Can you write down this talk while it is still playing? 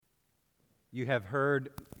You have heard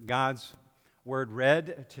God's Word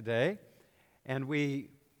read today, and we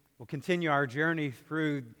will continue our journey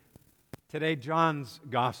through today John's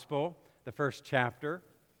Gospel, the first chapter.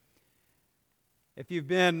 If you've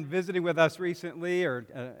been visiting with us recently or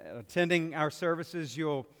attending our services,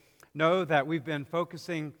 you'll know that we've been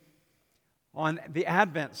focusing on the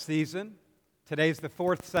Advent season. Today's the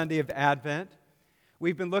fourth Sunday of Advent.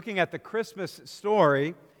 We've been looking at the Christmas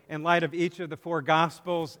story in light of each of the four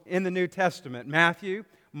Gospels in the New Testament: Matthew,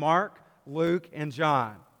 Mark, Luke, and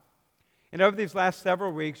John. And over these last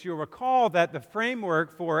several weeks, you'll recall that the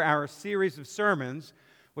framework for our series of sermons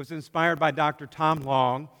was inspired by Dr. Tom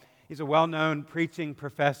Long. He's a well-known preaching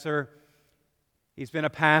professor. He's been a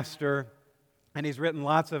pastor, and he's written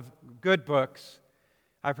lots of good books.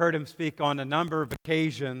 I've heard him speak on a number of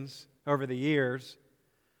occasions over the years.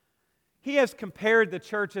 He has compared the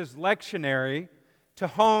church's lectionary to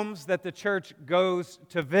homes that the church goes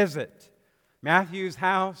to visit: Matthew's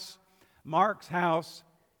house, Mark's house,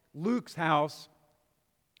 Luke's house,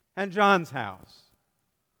 and John's house.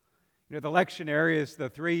 You know, the lectionary is the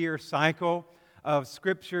 3-year cycle of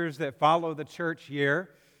scriptures that follow the church year.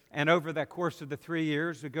 And over the course of the 3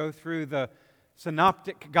 years, we go through the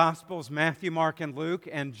synoptic Gospels, Matthew, Mark, and Luke,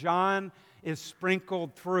 and John is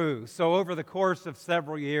sprinkled through. So over the course of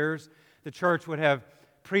several years, the church would have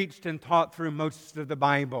preached and taught through most of the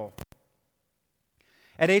Bible.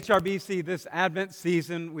 At HRBC this Advent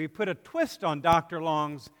season, we put a twist on Dr.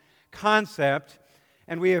 Long's concept,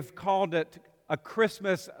 and we have called it a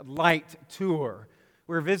Christmas light tour.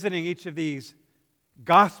 We're visiting each of these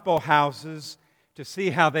gospel houses to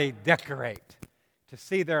see how they decorate, to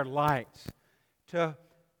see their lights, to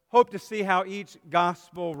hope to see how each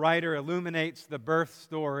gospel writer illuminates the birth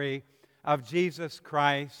story of Jesus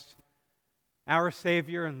Christ, our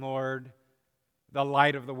Savior and Lord, the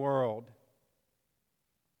light of the world.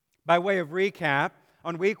 By way of recap,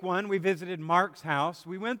 on week 1, we visited Mark's house.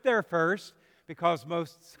 We went there first because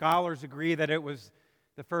most scholars agree that it was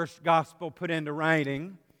the first gospel put into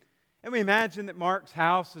writing. And we imagine that Mark's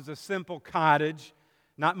house is a simple cottage,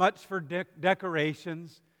 not much for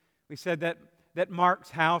decorations. We said that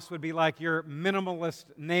Mark's house would be like your minimalist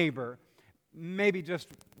neighbor, maybe just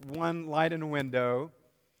one light in a window.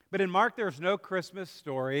 But in Mark, there's no Christmas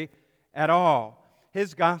story at all.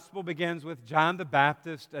 His gospel begins with John the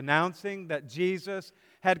Baptist announcing that Jesus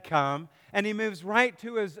had come, and he moves right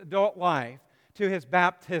to his adult life, to his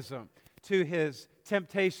baptism, to his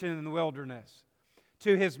temptation in the wilderness,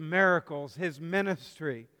 to his miracles, his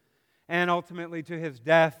ministry, and ultimately to his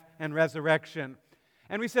death and resurrection.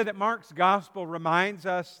 And we said that Mark's gospel reminds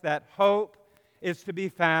us that hope is to be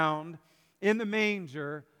found in the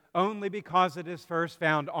manger only because it is first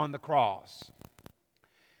found on the cross.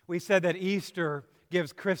 We said that Easter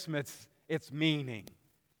gives Christmas its meaning.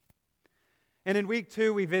 And in week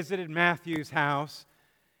 2, we visited Matthew's house,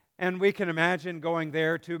 and we can imagine going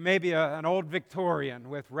there to maybe an old Victorian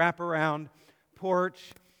with wraparound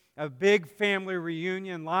porch, a big family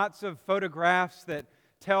reunion, lots of photographs that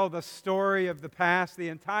tell the story of the past, the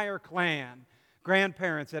entire clan,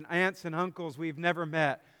 grandparents and aunts and uncles we've never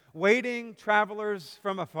met, waiting travelers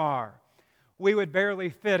from afar. We would barely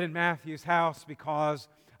fit in Matthew's house because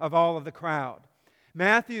of all of the crowd.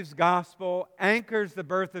 Matthew's gospel anchors the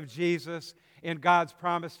birth of Jesus in God's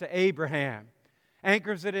promise to Abraham,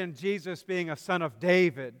 anchors it in Jesus being a son of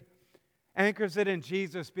David, anchors it in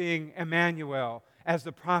Jesus being Emmanuel, as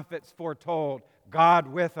the prophets foretold, God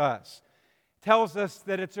with us. Tells us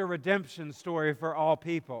that it's a redemption story for all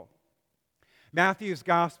people. Matthew's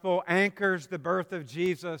gospel anchors the birth of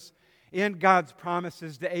Jesus in God's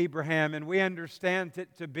promises to Abraham, and we understand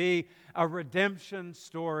it to be a redemption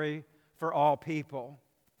story for all people.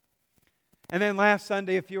 And then last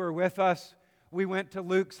Sunday, if you were with us, we went to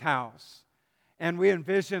Luke's house, and we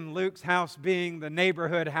envisioned Luke's house being the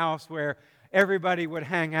neighborhood house where everybody would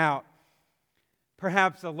hang out.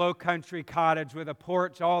 Perhaps a low-country cottage with a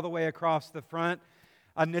porch all the way across the front,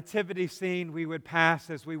 a nativity scene we would pass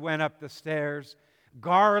as we went up the stairs,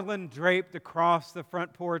 garland draped across the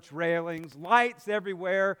front porch railings, lights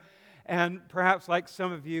everywhere, and perhaps like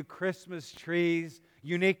some of you, Christmas trees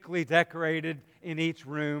uniquely decorated in each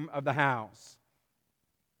room of the house.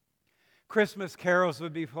 Christmas carols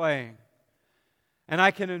would be playing. And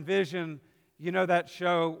I can envision, you know that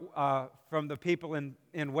show from the people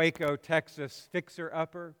in Waco, Texas, Fixer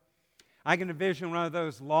Upper? I can envision one of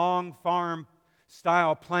those long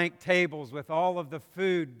farm-style plank tables with all of the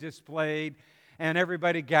food displayed and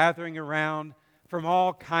everybody gathering around from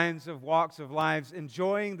all kinds of walks of lives,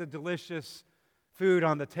 enjoying the delicious food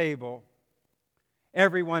on the table.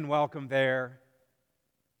 Everyone welcome there.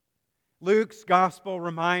 Luke's gospel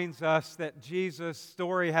reminds us that Jesus'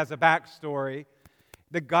 story has a backstory,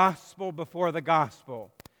 the gospel before the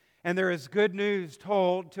gospel. And there is good news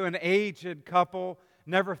told to an aged couple,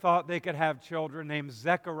 never thought they could have children, named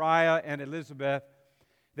Zechariah and Elizabeth.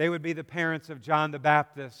 They would be the parents of John the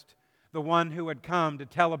Baptist, the one who would come to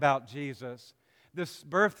tell about Jesus. This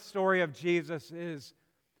birth story of Jesus is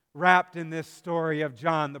wrapped in this story of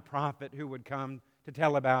John the prophet who would come to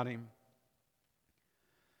tell about him.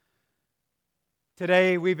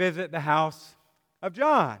 Today we visit the house of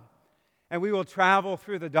John, and we will travel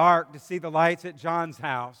through the dark to see the lights at John's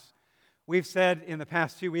house. We've said in the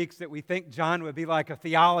past few weeks that we think John would be like a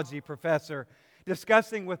theology professor,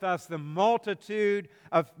 discussing with us the multitude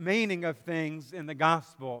of meaning of things in the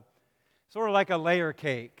gospel, sort of like a layer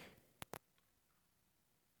cake.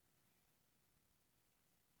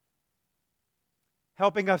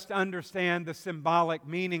 Helping us to understand the symbolic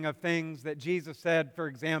meaning of things that Jesus said, for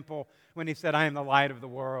example, when He said, "I am the light of the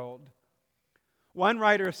world." One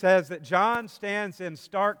writer says that John stands in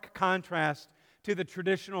stark contrast to the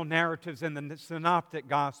traditional narratives in the synoptic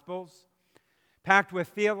Gospels. Packed with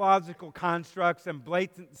theological constructs and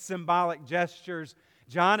blatant symbolic gestures,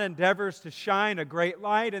 John endeavors to shine a great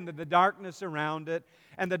light into the darkness around it,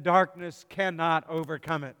 and the darkness cannot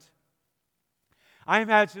overcome it. I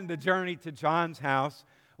imagine the journey to John's house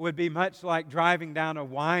would be much like driving down a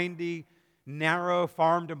windy, narrow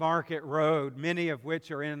farm-to-market road, many of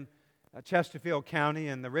which are in Chesterfield County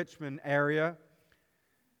in the Richmond area.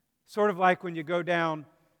 Sort of like when you go down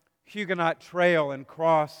Huguenot Trail and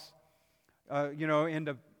cross,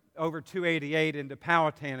 into over 288 into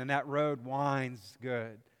Powhatan, and that road winds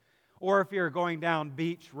good. Or if you're going down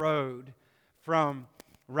Beach Road from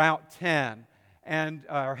Route 10 and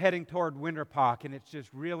are heading toward Winterpock, and it's just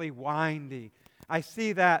really windy. I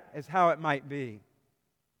see that as how it might be.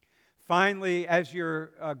 Finally, as you're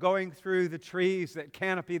going through the trees that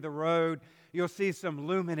canopy the road, you'll see some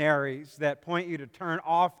luminaries that point you to turn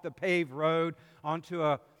off the paved road onto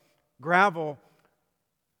a gravel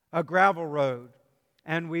road.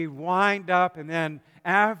 And we wind up, and then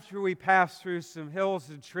after we pass through some hills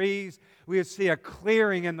and trees, we see a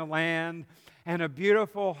clearing in the land and a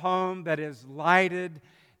beautiful home that is lighted,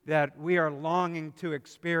 that we are longing to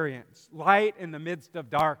experience. Light in the midst of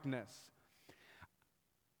darkness.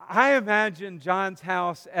 I imagine John's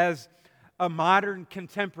house as a modern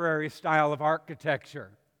contemporary style of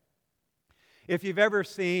architecture. If you've ever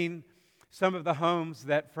seen some of the homes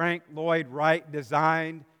that Frank Lloyd Wright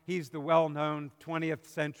designed, he's the well-known 20th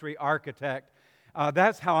century architect.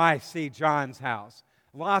 That's how I see John's house.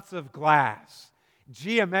 Lots of glass,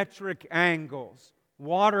 geometric angles,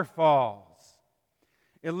 waterfalls,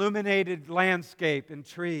 illuminated landscape and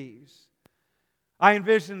trees. I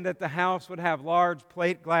envisioned that the house would have large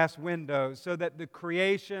plate glass windows so that the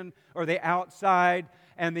creation or the outside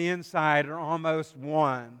and the inside are almost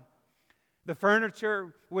one. The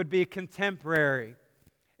furniture would be contemporary.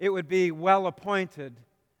 It would be well appointed.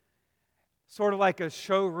 Sort of like a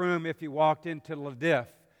showroom if you walked into Le Diff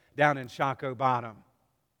down in Shockoe Bottom.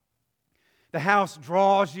 The house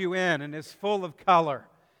draws you in and is full of color.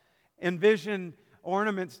 Envision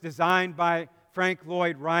ornaments designed by Frank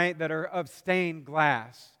Lloyd Wright that are of stained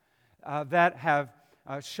glass, that have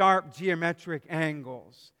sharp geometric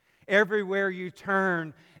angles. Everywhere you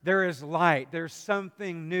turn, there is light. There's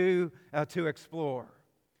something new to explore.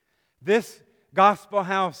 This gospel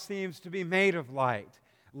house seems to be made of light.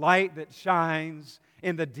 Light that shines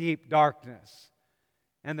in the deep darkness,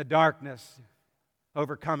 and the darkness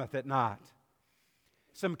overcometh it not.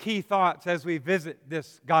 Some key thoughts as we visit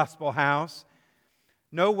this gospel house.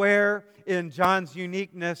 Nowhere in John's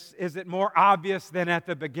uniqueness is it more obvious than at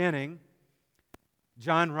the beginning.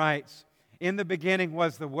 John writes, "In the beginning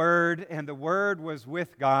was the Word, and the Word was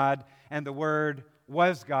with God, and the Word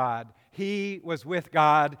was God." He was with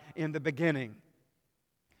God in the beginning.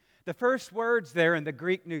 The first words there in the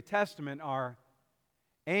Greek New Testament are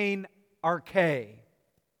ein arche,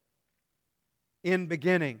 in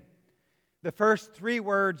beginning. The first three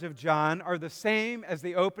words of John are the same as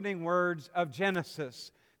the opening words of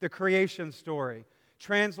Genesis, the creation story,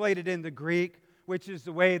 translated into Greek, which is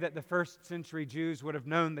the way that the first century Jews would have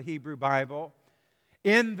known the Hebrew Bible.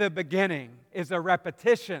 In the beginning is a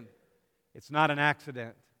repetition. It's not an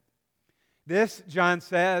accident. This, John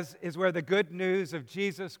says, is where the good news of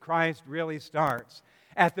Jesus Christ really starts.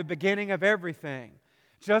 At the beginning of everything.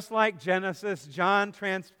 Just like Genesis, John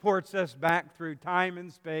transports us back through time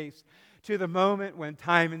and space to the moment when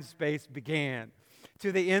time and space began,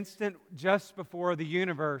 to the instant just before the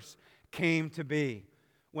universe came to be,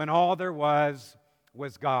 when all there was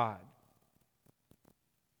God.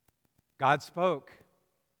 God spoke,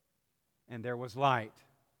 and there was light.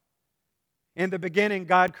 In the beginning,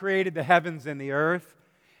 God created the heavens and the earth.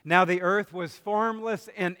 Now the earth was formless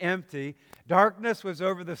and empty. Darkness was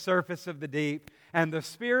over the surface of the deep, and the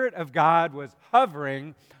Spirit of God was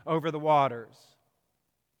hovering over the waters.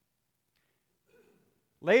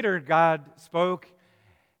 Later, God spoke,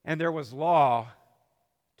 and there was law,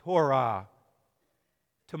 Torah,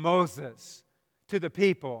 to Moses, to the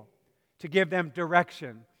people, to give them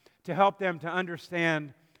direction, to help them to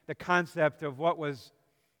understand the concept of what was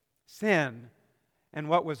sin and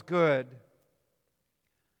what was good.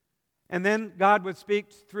 And then God would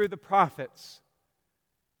speak through the prophets.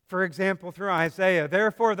 For example, through Isaiah,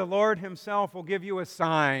 "Therefore the Lord Himself will give you a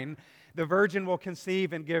sign. The virgin will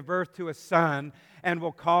conceive and give birth to a son, and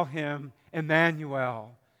will call him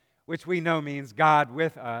Emmanuel," which we know means God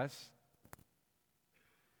with us.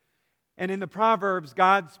 And in the Proverbs,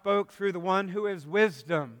 God spoke through the one who is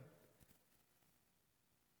wisdom,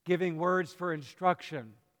 giving words for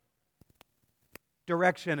instruction,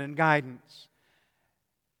 direction, and guidance.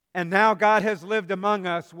 And now God has lived among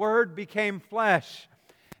us. Word became flesh.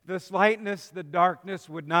 The slightness, the darkness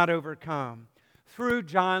would not overcome. Through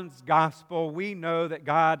John's gospel, we know that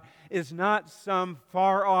God is not some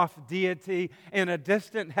far-off deity in a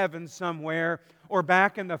distant heaven somewhere or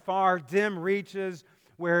back in the far, dim reaches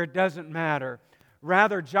where it doesn't matter.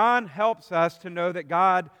 Rather, John helps us to know that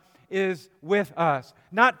God is with us,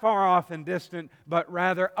 not far off and distant, but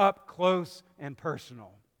rather up close and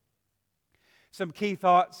personal. Some key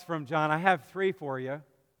thoughts from John. I have 3 for you.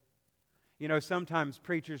 You know, sometimes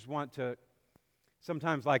preachers want to,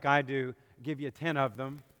 sometimes like I do, give you 10 of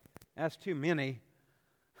them. That's too many.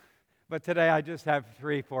 But today I just have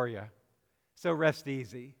 3 for you. So rest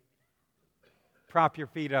easy. Prop your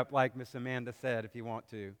feet up like Miss Amanda said if you want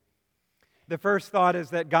to. The first thought is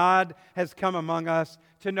that God has come among us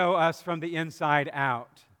to know us from the inside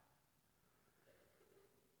out.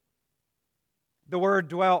 The word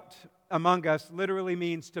dwelt among us literally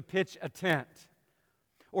means to pitch a tent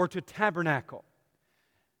or to tabernacle.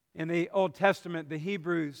 In the Old Testament, the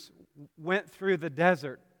Hebrews went through the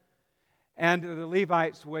desert, and the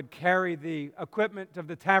Levites would carry the equipment of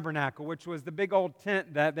the tabernacle, which was the big old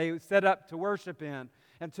tent that they set up to worship in,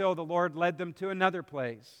 until the Lord led them to another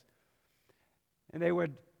place. And they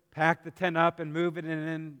would pack the tent up and move it and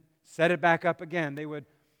then set it back up again.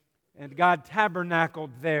 And God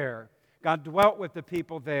tabernacled there. God dwelt with the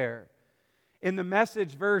people there. In the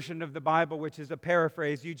Message version of the Bible, which is a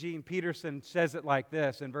paraphrase, Eugene Peterson says it like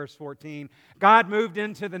this in verse 14: God moved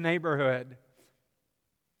into the neighborhood.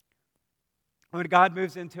 When God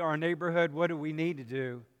moves into our neighborhood, what do we need to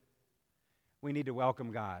do? We need to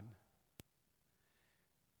welcome God.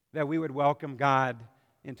 That we would welcome God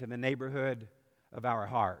into the neighborhood of our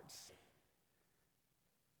hearts.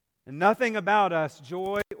 And nothing about us,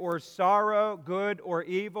 joy or sorrow, good or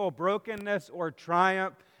evil, brokenness or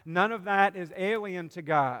triumph, none of that is alien to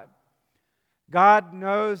God. God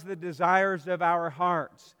knows the desires of our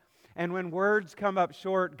hearts. And when words come up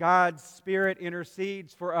short, God's Spirit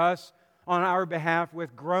intercedes for us on our behalf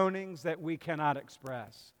with groanings that we cannot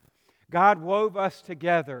express. God wove us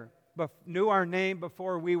together, knew our name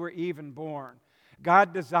before we were even born.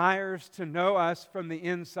 God desires to know us from the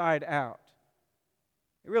inside out.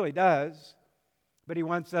 He really does, but He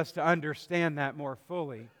wants us to understand that more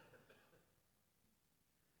fully.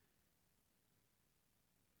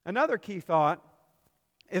 Another key thought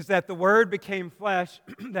is that the Word became flesh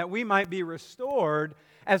that we might be restored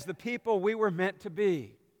as the people we were meant to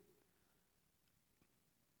be.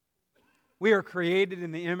 We are created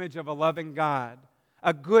in the image of a loving God,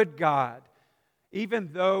 a good God. Even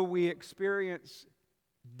though we experience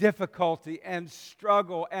difficulty and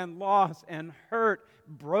struggle and loss and hurt,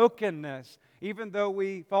 brokenness, even though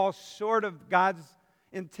we fall short of God's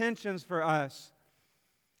intentions for us,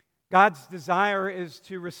 God's desire is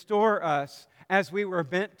to restore us as we were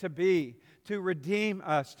meant to be, to redeem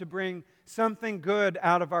us, to bring something good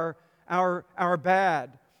out of our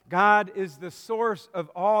bad. God is the source of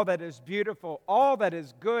all that is beautiful, all that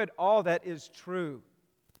is good, all that is true.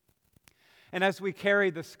 And as we carry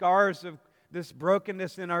the scars of this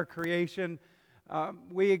brokenness in our creation,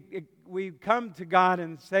 we come to God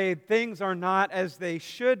and say things are not as they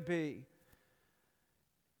should be.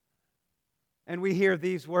 And we hear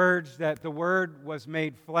these words that the Word was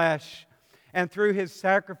made flesh, and through His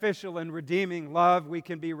sacrificial and redeeming love, we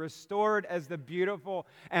can be restored as the beautiful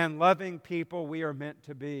and loving people we are meant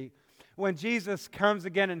to be. When Jesus comes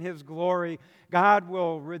again in His glory, God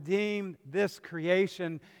will redeem this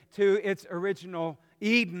creation to its original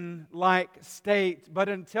Eden-like state. But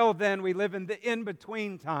until then, we live in the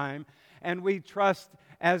in-between time, and we trust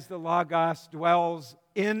as the Logos dwells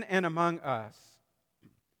in and among us,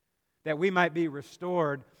 that we might be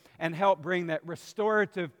restored and help bring that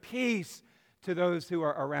restorative peace to those who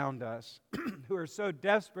are around us, who are so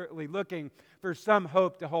desperately looking for some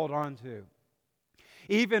hope to hold on to.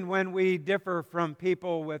 Even when we differ from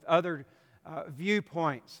people with other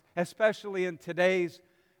viewpoints, especially in today's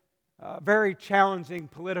very challenging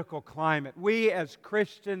political climate, we as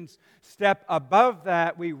Christians step above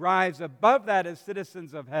that. We rise above that as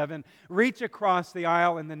citizens of heaven, reach across the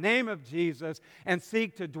aisle in the name of Jesus, and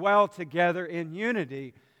seek to dwell together in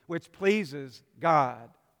unity, which pleases God.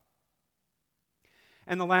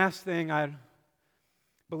 And the last thing I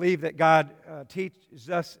believe that God teaches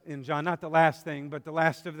us in John, not the last thing, but the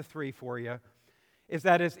last of the three for you, is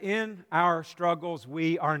that as in our struggles,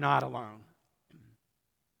 we are not alone.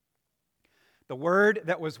 The Word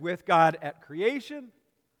that was with God at creation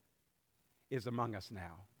is among us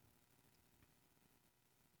now.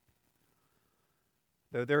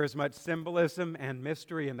 Though there is much symbolism and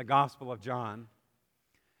mystery in the Gospel of John,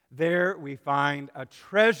 there we find a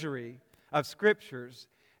treasury of Scriptures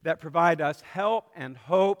that provide us help and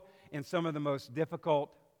hope in some of the most difficult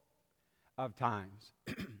of times.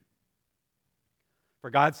 For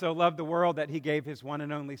God so loved the world that He gave His one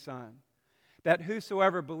and only Son, that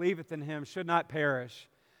whosoever believeth in Him should not perish,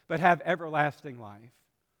 but have everlasting life.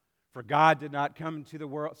 For God did not come into the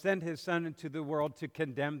world, send His Son into the world to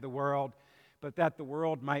condemn the world, but that the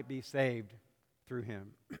world might be saved through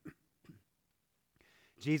Him.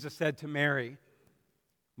 Jesus said to Mary,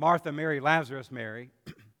 Martha, Mary, Lazarus, Mary,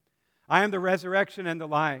 I am the resurrection and the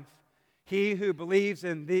life. He who believes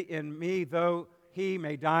in me, though he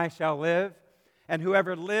may die, shall live, and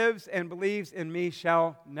whoever lives and believes in me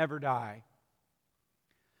shall never die.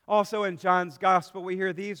 Also in John's Gospel, we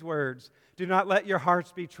hear these words, do not let your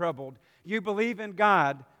hearts be troubled. You believe in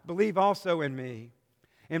God, believe also in me.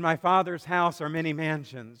 In my Father's house are many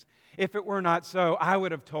mansions. If it were not so, I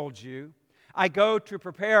would have told you. I go to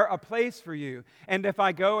prepare a place for you. And if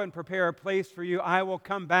I go and prepare a place for you, I will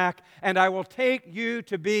come back and I will take you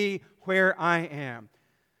to be where I am.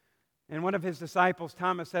 And one of his disciples,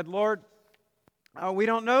 Thomas, said, Lord, we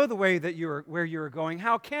don't know the way that where you are going.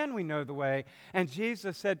 How can we know the way? And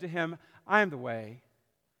Jesus said to him, I am the way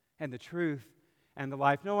and the truth and the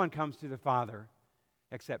life. No one comes to the Father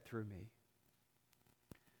except through me.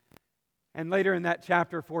 And later in that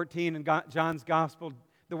chapter 14 in John's Gospel,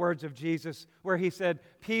 the words of Jesus where he said,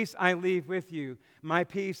 peace I leave with you, my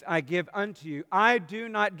peace I give unto you. I do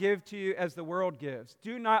not give to you as the world gives.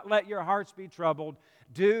 Do not let your hearts be troubled.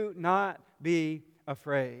 Do not be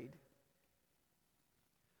afraid.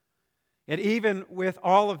 And even with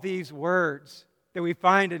all of these words that we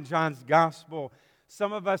find in John's Gospel,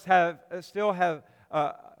 some of us still have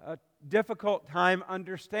a difficult time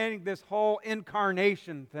understanding this whole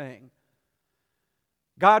incarnation thing.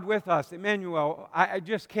 God with us, Emmanuel. I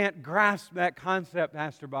just can't grasp that concept,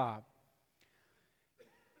 Pastor Bob.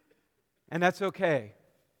 And that's okay.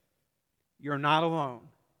 You're not alone.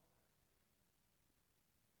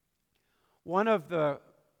 One of the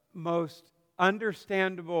most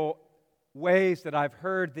understandable ways that I've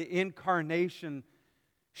heard the incarnation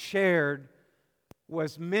shared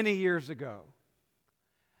was many years ago.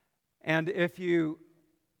 And if you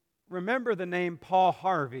remember the name Paul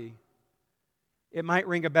Harvey, it might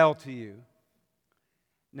ring a bell to you.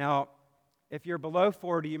 Now, if you're below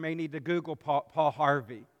 40, you may need to Google Paul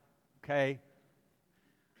Harvey, okay?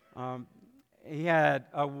 He had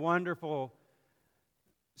a wonderful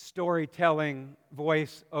storytelling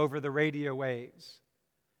voice over the radio waves,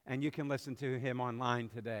 and you can listen to him online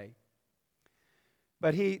today.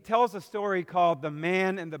 But he tells a story called The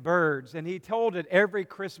Man and the Birds, and he told it every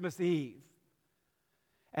Christmas Eve.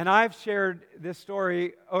 And I've shared this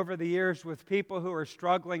story over the years with people who are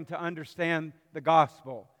struggling to understand the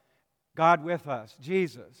gospel. God with us,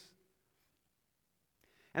 Jesus.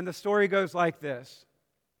 And the story goes like this.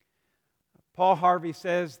 Paul Harvey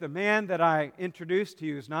says, the man that I introduced to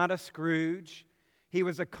you is not a Scrooge. He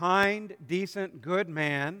was a kind, decent, good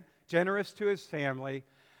man, generous to his family,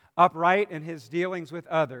 upright in his dealings with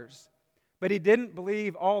others. But he didn't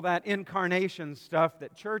believe all that incarnation stuff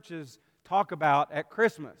that churches talk about at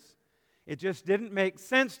Christmas. It just didn't make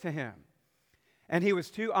sense to him. And he was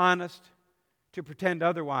too honest to pretend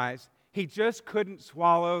otherwise. He just couldn't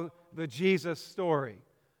swallow the Jesus story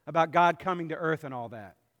about God coming to earth and all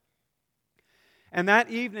that. And that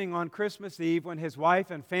evening on Christmas Eve, when his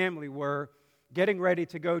wife and family were getting ready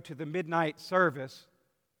to go to the midnight service,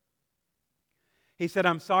 he said,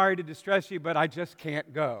 I'm sorry to distress you, but I just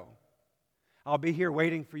can't go. I'll be here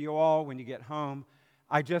waiting for you all when you get home.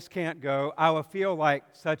 I just can't go. I will feel like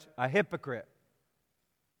such a hypocrite.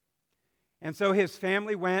 And so his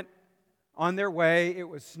family went on their way. It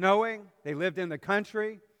was snowing. They lived in the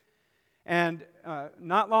country. And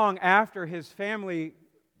not long after his family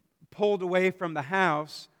pulled away from the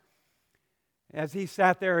house, as he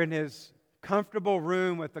sat there in his comfortable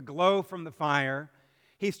room with the glow from the fire,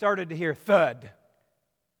 he started to hear thud,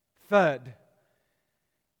 thud.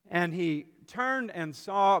 And he turned and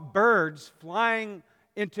saw birds flying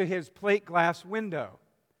into his plate glass window.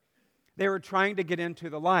 They were trying to get into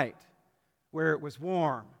the light where it was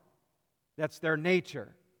warm. That's their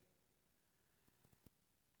nature.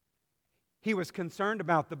 He was concerned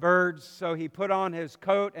about the birds, so he put on his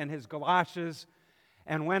coat and his galoshes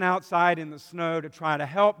and went outside in the snow to try to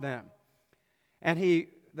help them. And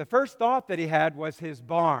the first thought that he had was his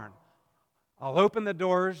barn. I'll open the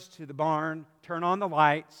doors to the barn, turn on the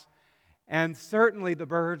lights, and certainly the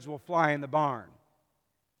birds will fly in the barn.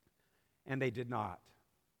 And they did not.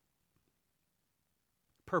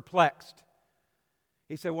 Perplexed,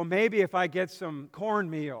 he said, well, maybe if I get some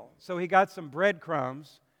cornmeal. So he got some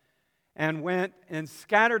breadcrumbs and went and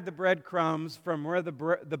scattered the breadcrumbs from where the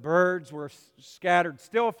birds were scattered,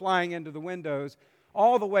 still flying into the windows,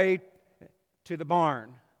 all the way to the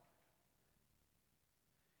barn.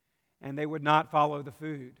 And they would not follow the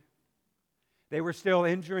food. They were still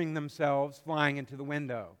injuring themselves flying into the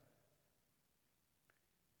window.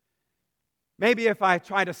 Maybe if I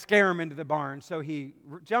try to scare them into the barn. So he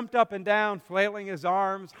jumped up and down, flailing his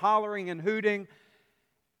arms, hollering and hooting,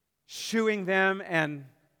 shooing them, and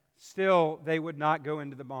still they would not go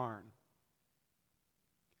into the barn.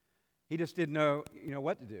 He just didn't know,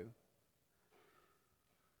 what to do.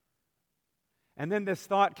 And then this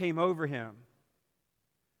thought came over him.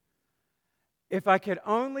 If I could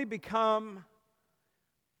only become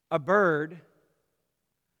a bird,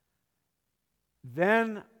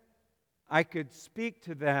 then I could speak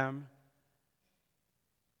to them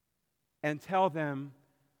and tell them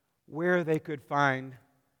where they could find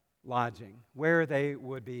lodging, where they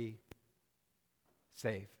would be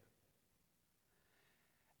safe.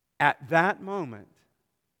 At that moment,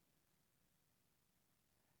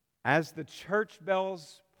 as the church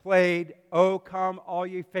bells played, "O come all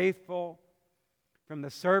ye faithful," from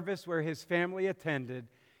the service where his family attended,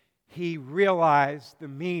 he realized the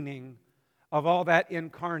meaning of all that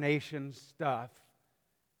incarnation stuff.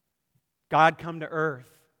 God come to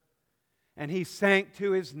earth, and he sank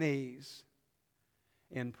to his knees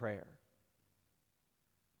in prayer.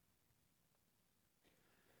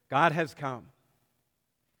 God has come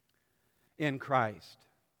in Christ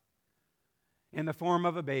in the form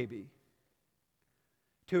of a baby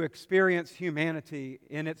to experience humanity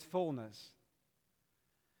in its fullness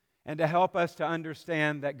and to help us to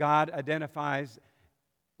understand that God identifies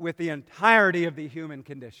with the entirety of the human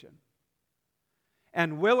condition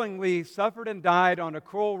and willingly suffered and died on a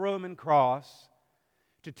cruel Roman cross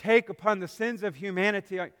to take upon the sins of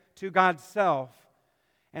humanity to God's self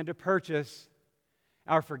and to purchase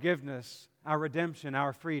our forgiveness, our redemption,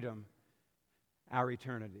 our freedom, our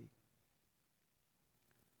eternity.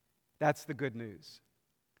 That's the good news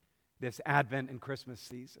this Advent and Christmas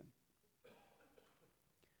season.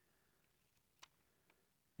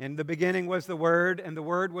 In the beginning was the Word, and the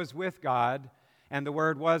Word was with God, and the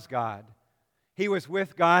Word was God. He was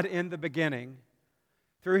with God in the beginning.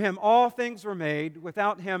 Through him all things were made.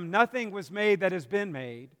 Without him nothing was made that has been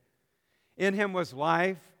made. In him was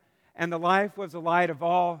life, and the life was the light of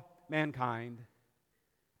all mankind.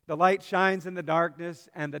 The light shines in the darkness,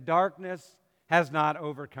 and the darkness has not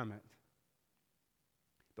overcome it.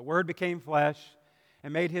 The Word became flesh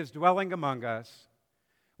and made his dwelling among us.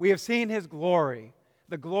 We have seen his glory,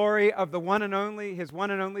 the glory of his one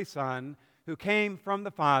and only Son, who came from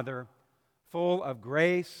the Father, full of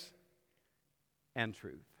grace and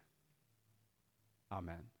truth.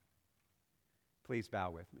 Amen. Please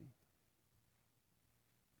bow with me.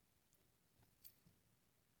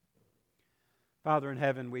 Father in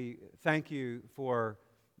heaven, we thank you for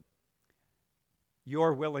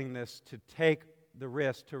your willingness to take the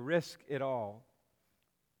risk, to risk it all,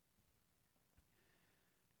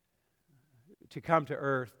 to come to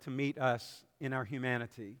earth to meet us in our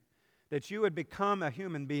humanity, that you would become a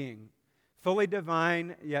human being, fully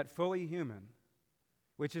divine yet fully human,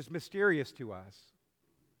 which is mysterious to us,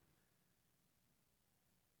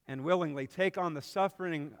 and willingly take on the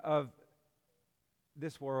suffering of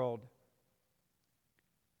this world,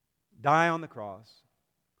 die on the cross,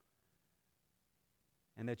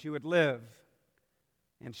 and that you would live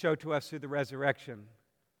and show to us through the resurrection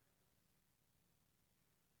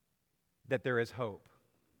that there is hope.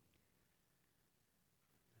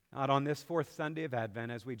 Not on this fourth Sunday of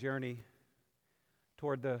Advent, as we journey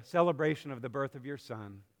toward the celebration of the birth of your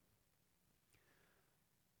Son,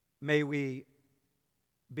 may we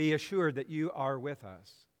be assured that you are with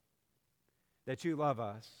us, that you love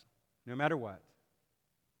us no matter what,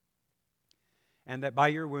 and that by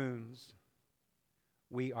your wounds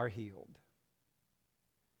we are healed.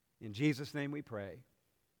 In Jesus' name we pray.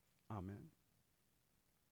 Amen.